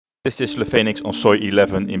This is the Fenix on Soi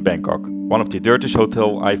 11 in Bangkok, one of the dirtiest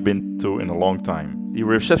hotels I've been to in a long time. The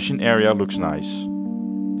reception area looks nice.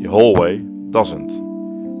 The hallway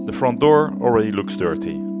doesn't. The front door already looks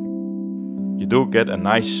dirty. You do get a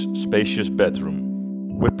nice spacious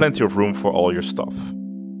bedroom, with plenty of room for all your stuff.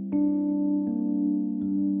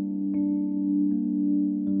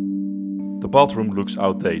 The bathroom looks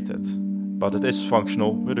outdated, but it is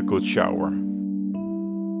functional with a good shower.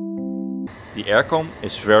 The aircon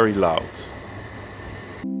is very loud.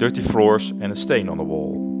 Dirty floors and a stain on the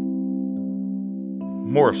wall.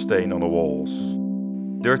 More stain on the walls.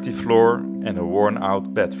 Dirty floor and a worn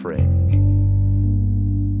out bed frame.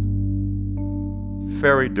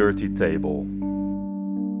 Very dirty table.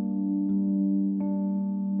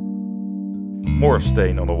 More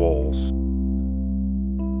stain on the walls.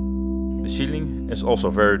 The ceiling is also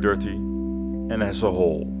very dirty and has a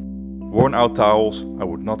hole. Worn out towels. I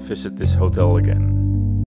would not visit this hotel again.